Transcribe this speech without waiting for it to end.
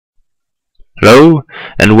Hello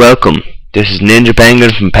and welcome. This is Ninja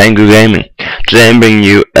Penguin from Penguin Gaming. Today I'm bringing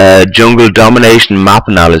you a jungle domination map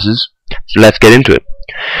analysis. So let's get into it.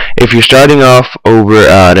 If you're starting off over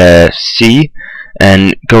at C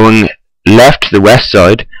and going left to the west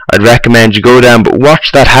side, I'd recommend you go down, but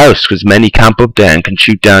watch that house because many camp up there and can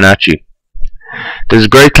shoot down at you. There's a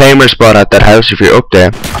great claimer spot at that house if you're up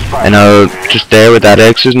there, and I'll just there with that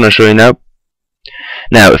exit and I'll show you now.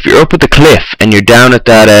 Now, if you're up at the cliff and you're down at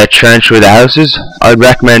that trench where the house is, I'd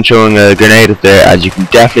recommend showing a grenade up there, as you can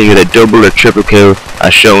definitely get a double or triple kill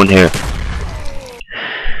as shown here.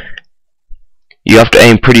 You have to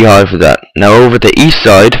aim pretty high for that. Now over at the east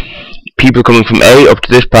side, people coming from A up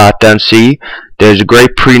to this path down C, there's a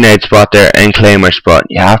great pre-nade spot there and claimer spot.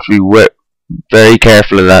 You have to be very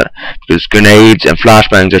careful of that, because grenades and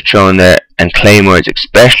flashbangs are shown there, and claymores,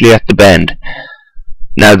 especially at the bend.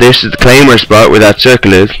 Now this is the claimer spot where that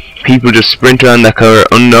circle is. People just sprint around that cover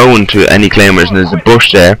unknown to any claimers, and there's a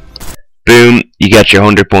bush there. Boom, you get your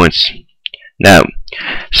 100 points. Now,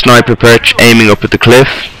 sniper perch aiming up at the cliff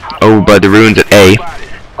over by the ruins at A.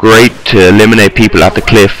 Great to eliminate people at the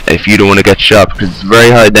cliff if you don't want to get shot, because it's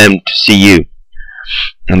very hard them to see you.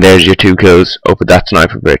 And there's your 2 kills up at that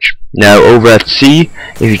sniper perch. Now over at C,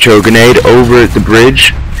 if you throw a grenade over the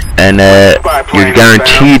bridge, and you're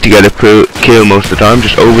guaranteed to get a kill most of the time,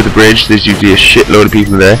 just over the bridge. There's usually a shitload of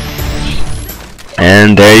people there,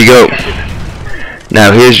 and there you go.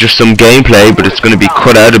 Now here's just some gameplay, but it's going to be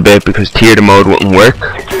cut out a bit because theater mode wouldn't work,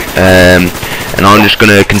 and I'm just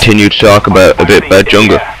going to continue to talk a bit about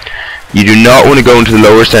jungle. You do not want to go into the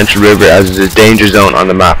lower central river, as it is a danger zone on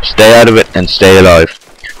the map. Stay out of it and stay alive.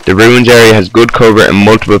 The ruins area has good cover and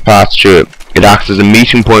multiple paths through it. It acts as a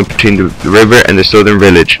meeting point between the river and the southern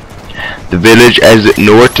village. The village exits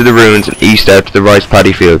north to the ruins and east out to the rice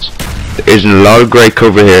paddy fields. There isn't a lot of great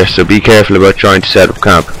cover here, so be careful about trying to set up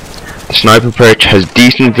camp. The sniper perch has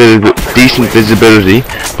decent visibility,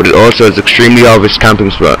 but it also has extremely obvious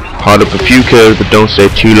camping spot. Pot up a few kills, but don't stay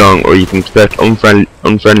too long, or you can expect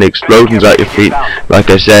unfriendly explosions at your feet, like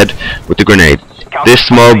I said with the grenade. This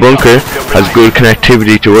small bunker has good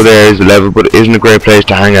connectivity to other areas of the level, but it isn't a great place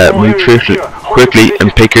to hang out. Move quickly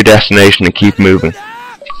and pick your destination and keep moving.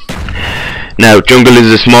 Now, jungle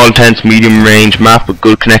is a small, intense, medium-range map with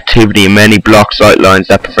good connectivity and many block sight lines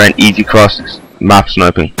that prevent easy cross-map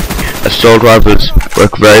sniping. Assault rifles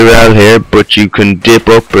work very well here, but you can dip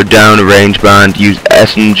up or down a range band, use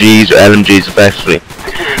SMGs or LMGs effectively.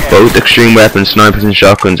 Both extreme weapons, snipers and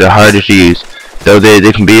shotguns, are harder to use, though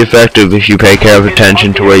they can be effective if you pay careful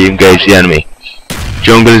attention to where you engage the enemy.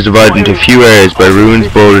 Jungle is divided into a few areas by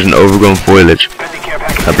ruins, boulders and overgrown foliage.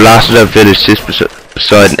 A blasted out village sits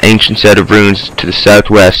beside an ancient set of ruins to the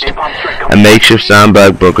southwest. A makeshift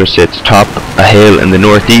sandbag bunker sits atop a hill in the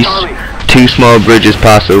northeast. 2 small bridges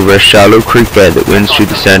pass over a shallow creek bed that winds through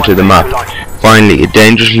the center of the map. Finally, a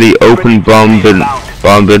dangerously open bombed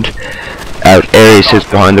out area sits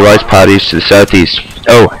behind the rice paddies to the southeast.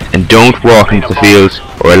 Oh, and don't walk into the fields,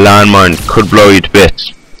 or a landmine could blow you to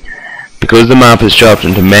bits. Because the map is chopped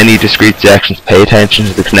into many discrete sections, pay attention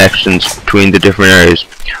to the connections between the different areas.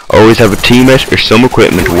 Always have a teammate or some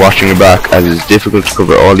equipment watching your back, as it is difficult to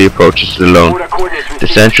cover all the approaches to the alone. The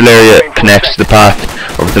central area connects to the path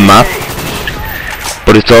of the map,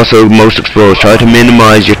 but it's also most exposed. Try to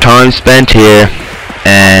minimize your time spent here,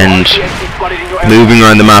 and moving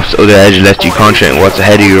around the map's other edge lets you concentrate on what's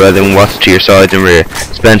ahead of you rather than what's to your sides and rear.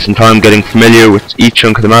 Spend some time getting familiar with each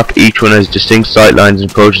chunk of the map. Each one has distinct sight lines and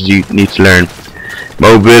approaches you need to learn.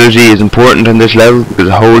 Mobility is important on this level because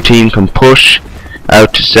the whole team can push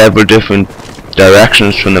out to several different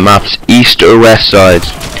directions from the map's east or west sides.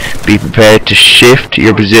 Be prepared to shift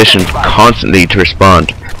your position constantly to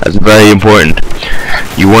respond. That's very important.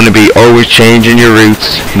 You want to be always changing your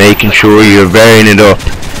routes, making sure you're varying it up,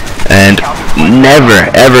 and never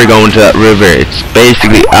ever go into that river. It's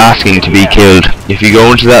basically asking to be killed. If you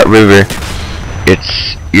go into that river,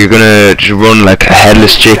 you're gonna just run like a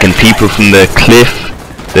headless chicken. People from the cliff,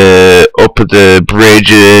 up at the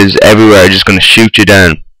bridges, everywhere are just gonna shoot you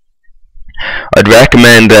down. I'd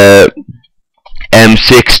recommend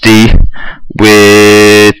M60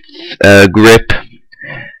 with grip.